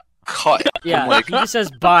cut. Yeah, I'm like, he just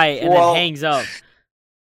says bye and then hangs up.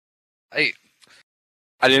 I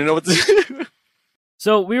didn't know what to do.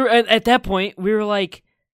 So we were at that point, we were like,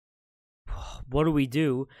 what do we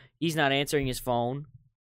do? He's not answering his phone.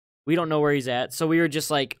 We don't know where he's at. So we were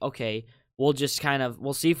just like, okay, we'll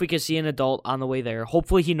see if we can see an adult on the way there.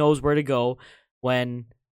 Hopefully he knows where to go when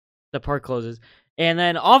the park closes. And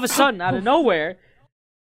then all of a sudden, out of nowhere,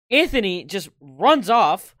 Anthony just runs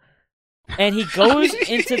off and he goes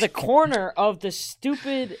into the corner of the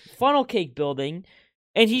stupid funnel cake building.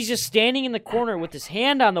 And he's just standing in the corner with his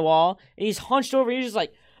hand on the wall, and he's hunched over, and he's just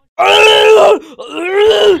like,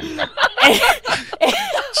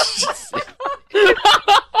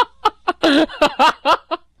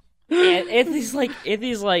 and Anthony's like,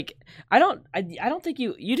 I don't think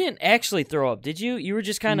you didn't actually throw up, did you? You were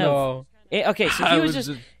just kind of okay. So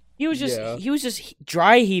he was just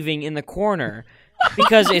dry heaving in the corner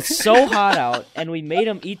because it's so hot out, and we made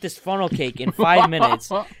him eat this funnel cake in 5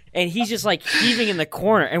 minutes. And he's just, like, heaving in the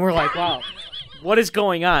corner. And we're like, wow, what is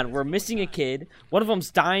going on? We're missing a kid. One of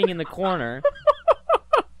them's dying in the corner.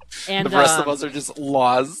 And the rest of us are just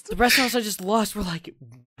lost. The rest of us are just lost. We're like,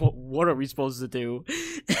 what are we supposed to do?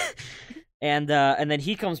 And then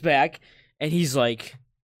he comes back, and he's like,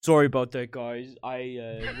 sorry about that, guys.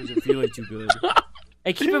 I wasn't feeling too good.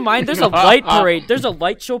 And keep in mind, there's a light parade. There's a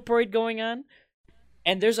light show parade going on.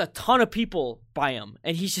 And there's a ton of people by him.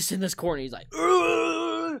 And he's just in this corner. He's like,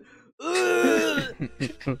 and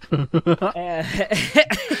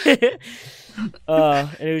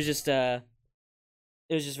it was just a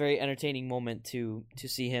very entertaining moment to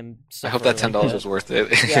see him suffer. I hope that $10 was worth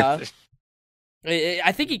it. Yeah.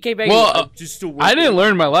 I think he came back. Well, I didn't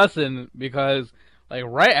learn my lesson because, like,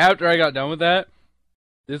 right after I got done with that,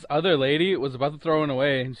 this other lady was about to throw it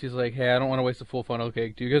away, and she's like, "Hey, I don't want to waste a full funnel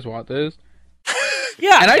cake. Do you guys want this?"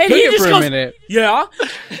 Yeah, and I took it for a minute. Yeah.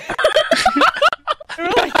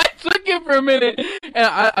 I took it for a minute, and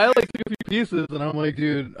I like took a few pieces, and I'm like,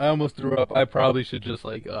 dude, I almost threw up. I probably should just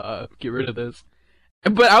like get rid of this.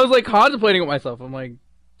 But I was like contemplating with myself. I'm like,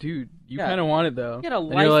 dude, you kind of want it though. You had a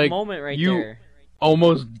life moment right there. You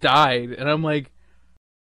almost died, and I'm like,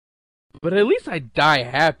 but at least I die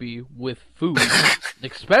happy with food,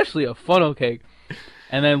 especially a funnel cake.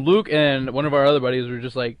 And then Luke and one of our other buddies were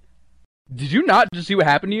just like, did you not just see what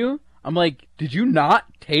happened to you? I'm like, did you not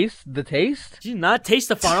taste the taste? Did you not taste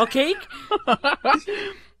the funnel cake? And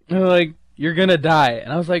they're like, you're gonna die.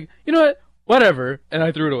 And I was like, you know what? Whatever. And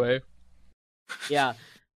I threw it away. Yeah.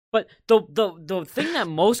 But the thing that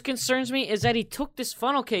most concerns me is that he took this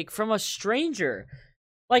funnel cake from a stranger.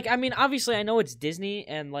 Like, I mean, obviously, I know it's Disney,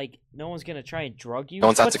 and like, no one's gonna try and drug you. No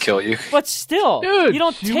one's out but- to kill you. But still, Dude, you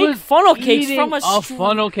don't she take was funnel cakes eating from a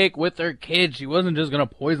funnel cake with her kid. She wasn't just gonna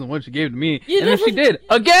poison what she gave to me. You And if she never- did,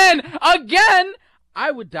 again, I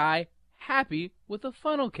would die happy with a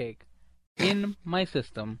funnel cake in my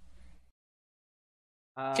system.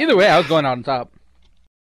 Either way, I was going out on top.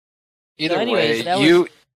 Either anyways, way, that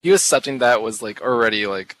you accepting that was like already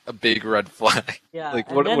like a big red flag. Yeah, Like,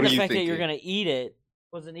 and what- then what the are you fact that you're thinking? gonna eat it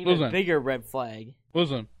was an even Listen. bigger red flag.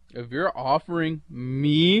 Listen, if you're offering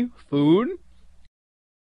me food,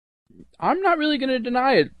 I'm not really gonna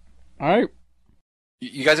deny it. All right.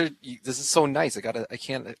 You guys are. This is so nice. I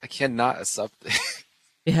cannot accept it.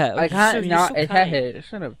 Yeah, I can't you're not. so It kind. had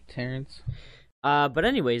shut up, Terrence. But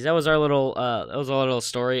anyways, that was our little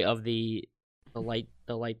story of the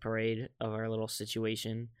light parade of our little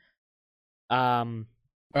situation.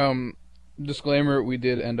 Disclaimer: we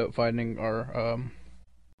did end up finding our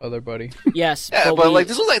other buddy. Yes, Yeah, but but like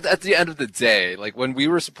this was like at the end of the day, like when we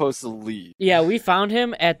were supposed to leave. yeah, we found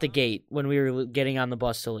him at the gate when we were getting on the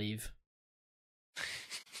bus to leave.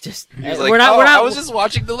 Just He was like, we're not. I was just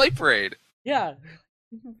watching the light parade. Yeah,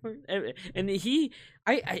 and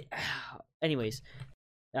I. Anyways,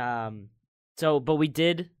 so but we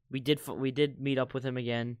did meet up with him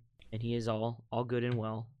again, and he is all good and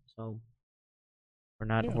well. So we're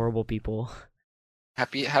not horrible people.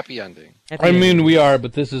 Happy ending. Happy I mean, ending. we are,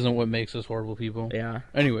 but this isn't what makes us horrible people. Yeah.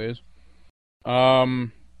 Anyways, now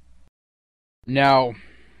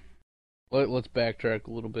let's backtrack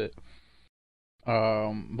a little bit.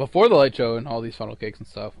 Before the light show and all these funnel cakes and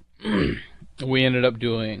stuff, we ended up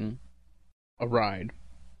doing a ride,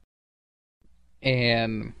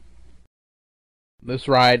 and this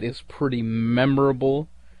ride is pretty memorable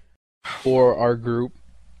for our group.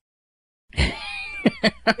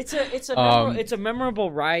 It's a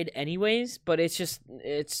memorable ride, anyways. But it's just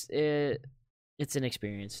it's an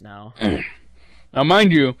experience now. Now,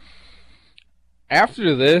 mind you,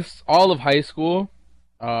 after this, all of high school,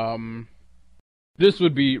 this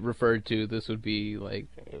would be referred to. This would be like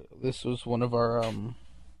this was one of our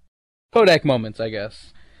Kodak moments, I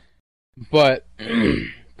guess. But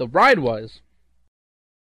the ride was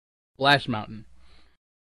Splash Mountain,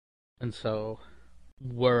 and so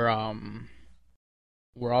we're all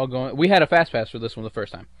going. We had a fast pass for this one the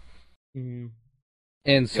first time. Mm-hmm.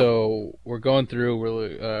 And so we're going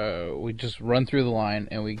through. We just run through the line,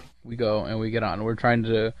 and we go and we get on. We're trying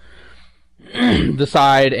to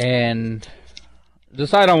decide on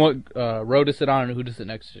what row to sit on and who to sit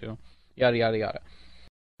next to. Yada yada yada.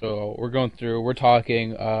 So we're going through. We're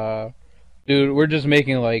talking. Dude, we're just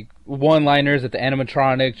making like one-liners at the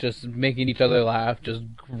animatronics, just making each other laugh. Just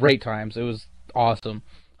great times. It was awesome,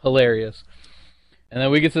 hilarious. And then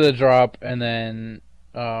we get to the drop, and then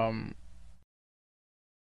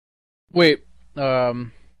wait,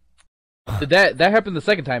 did that happen the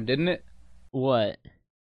second time, didn't it? What?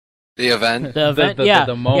 The event. The event?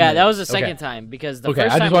 the moment. Yeah, that was the second Okay. time because the Okay,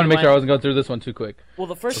 first I time just want to we make sure I went- wasn't going through this one too quick. Well,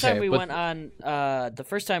 the first Okay, time we but- went on, the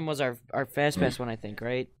first time was our fast pass one, I think,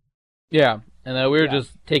 right? Yeah, and then we were Yeah.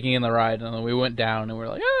 just taking in the ride, and then we went down, and we were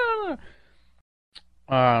like,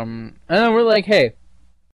 and then we're like, hey,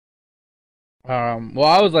 well,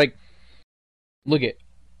 I was like, look it,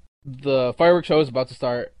 the fireworks show is about to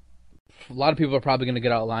start. A lot of people are probably gonna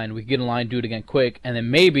get out of line. We can get in line, do it again quick, and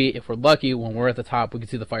then maybe if we're lucky, when we're at the top, we can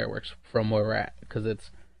see the fireworks from where we're at because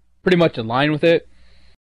it's pretty much in line with it.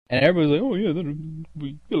 And everybody's like, oh yeah,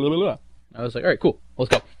 I was like, all right, cool, let's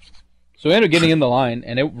go. So we ended up getting in the line,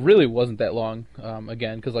 and it really wasn't that long,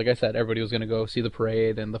 again, because like I said, everybody was going to go see the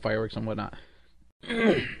parade and the fireworks and whatnot.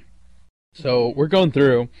 So we're going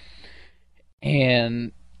through,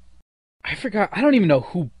 and I don't even know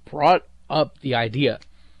who brought up the idea,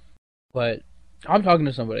 but I'm talking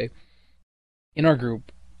to somebody in our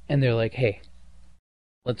group, and they're like, hey,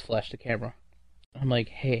 let's flash the camera. I'm like,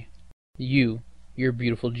 hey, you're a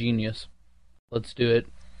beautiful genius. Let's do it.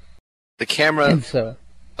 The camera, And so...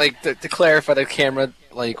 like to clarify, the camera,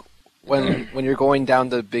 like when you're going down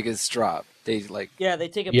the biggest drop, they like Yeah, they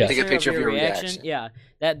take a Yeah. picture, Take a picture of of your your reaction. reaction. Yeah,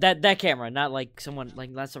 that camera, not like someone like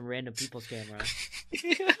not some random people's camera.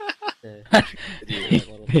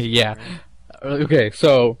 Yeah. Okay,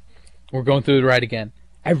 so we're going through the ride again.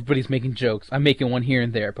 Everybody's making jokes. I'm making one here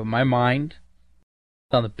and there, but my mind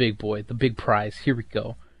is on the big boy, the big prize. Here we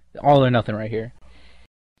go. All or nothing right here.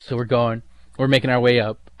 So we're going. We're making our way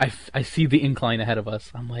up. I see the incline ahead of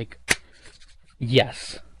us. I'm like,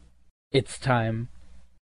 yes, it's time.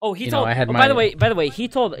 Oh, he You know, told. I had oh, my- by the way, he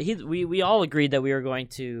told. We all agreed that we were going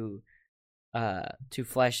to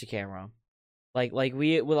flash the camera, like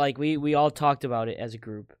we all talked about it as a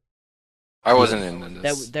group. I wasn't in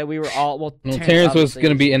this. that we were all well. Well, Terrence was obviously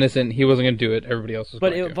gonna be innocent. He wasn't gonna do it. Everybody else was.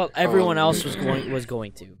 going to. but everyone else was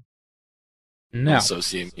going to. No,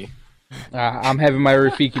 Associate me. I'm having my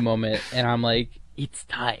Rafiki moment, and I'm like, it's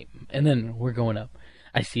time. And then we're going up.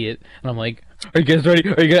 I see it, and I'm like, are you guys ready?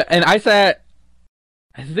 Are you guys? And I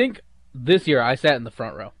think this year I sat in the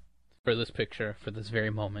front row for this picture, for this very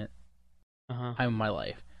moment. Time of my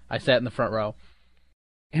life. I sat in the front row,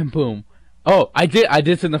 and boom. Oh, I did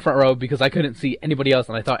sit in the front row because I couldn't see anybody else,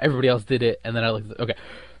 and I thought everybody else did it, and then I looked. Okay,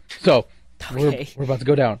 so we're about to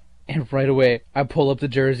go down, and right away I pull up the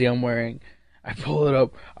jersey I'm wearing. I pull it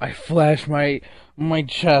up. I flash my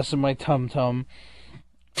chest and my tum-tum.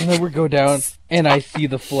 And then we go down, and I see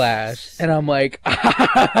the flash. And I'm like,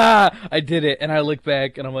 I did it. And I look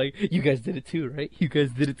back, and I'm like, you guys did it too, right? You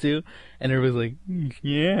guys did it too? And everybody's like,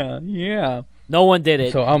 yeah. No one did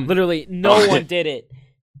it. So literally, no one did it.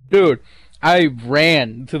 Dude, I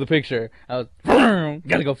ran to the picture. I was,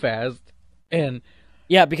 gotta go fast. And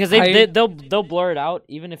yeah, because they'll blur it out,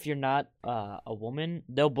 even if you're not a woman.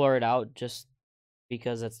 They'll blur it out just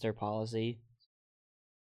because that's their policy.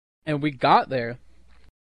 And we got there,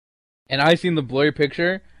 and I seen the blurry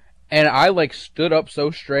picture, and I like stood up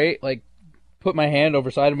so straight, like put my hand over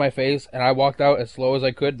side of my face, and I walked out as slow as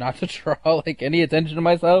I could, not to draw like any attention to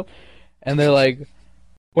myself. And they're like,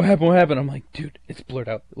 "What happened? What happened?" I'm like, "Dude, it's blurred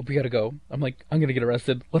out. We gotta go." I'm like, "I'm gonna get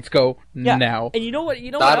arrested. Let's go now." And you know what?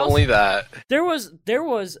 Not only that, there was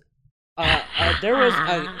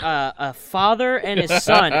a father and his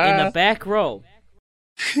son in the back row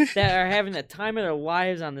that are having the time of their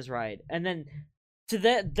lives on this ride, and then to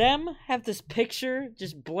them have this picture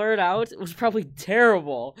just blurred out. It was probably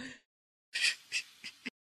terrible.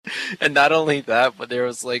 and not only that, but there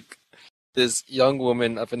was like this young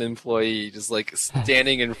woman of an employee just like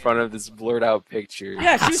standing in front of this blurred out picture.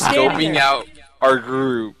 Yeah, she was standing scoping there. out our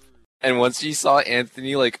group. And once she saw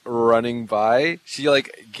Anthony like running by, she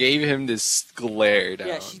like gave him this glare down.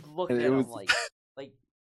 Yeah, she looked And at it him was- like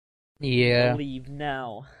Yeah, leave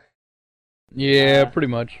now. pretty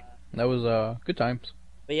much. That was good times.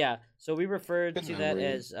 But yeah, so we referred Good to that memory.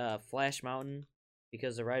 as Flash Mountain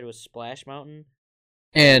because the ride was Splash Mountain.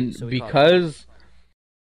 And So we call it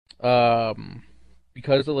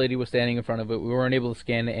because the lady was standing in front of it, we weren't able to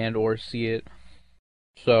scan it and or see it.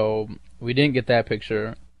 So we didn't get that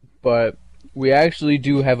picture, but we actually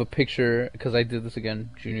do have a picture, because I did this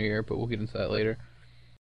again junior year, but we'll get into that later.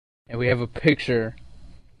 And we have a picture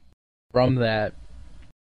from that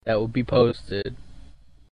will be posted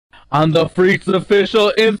on the Freaks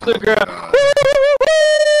official Instagram.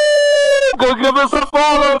 Go give us a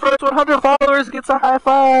follow. First 100 followers gets a high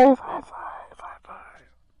five. High five.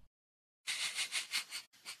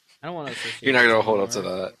 I don't want to associate. You're not gonna with hold up to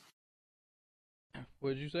anymore. that. What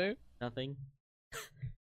did you say? Nothing.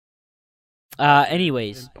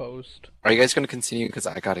 Anyways, In post. Are you guys gonna continue? Because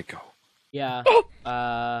I gotta go. yeah.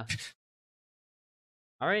 All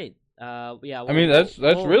right. Yeah. I mean, that's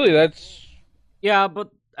really. Yeah, but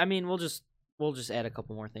I mean, we'll just add a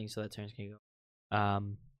couple more things so that Terrence can go.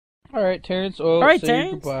 All right, Terrence. Oh, All right, say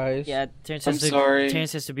Terrence. goodbyes. Yeah, Terrence I'm sorry.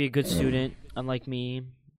 Terrence has to be a good student, unlike me.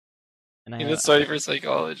 And You just study for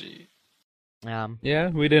psychology. Yeah,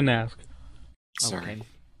 we didn't ask. Sorry. Okay.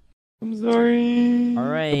 I'm sorry. All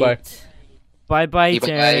right. Goodbye. Bye, Bye-bye.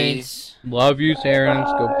 Terrence. Love you, Terrence.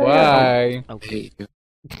 Goodbye. Okay. Hey,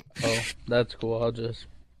 Oh, that's cool. I'll just